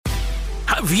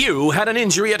Have you had an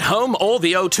injury at home or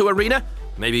the O2 Arena?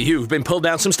 Maybe you've been pulled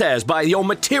down some stairs by your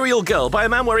material girl by a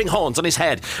man wearing horns on his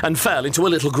head and fell into a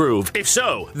little groove. If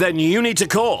so, then you need to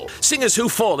call Singers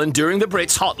Who've Fallen during the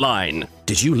Brits hotline.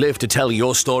 Did you live to tell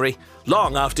your story?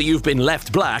 Long after you've been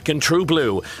left black and true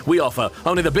blue, we offer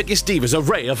only the biggest divas a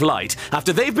ray of light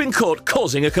after they've been caught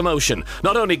causing a commotion,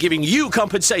 not only giving you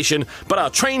compensation, but our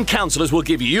trained counsellors will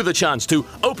give you the chance to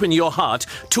open your heart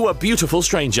to a beautiful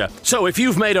stranger. So if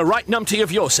you've made a right numpty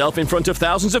of yourself in front of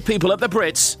thousands of people at the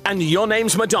Brits, and your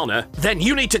name's Madonna, then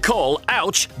you need to call,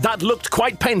 ouch, that looked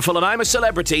quite painful and I'm a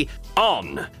celebrity,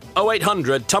 on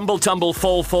 0800 tumble tumble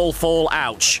fall fall fall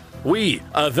ouch. We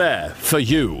are there for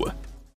you.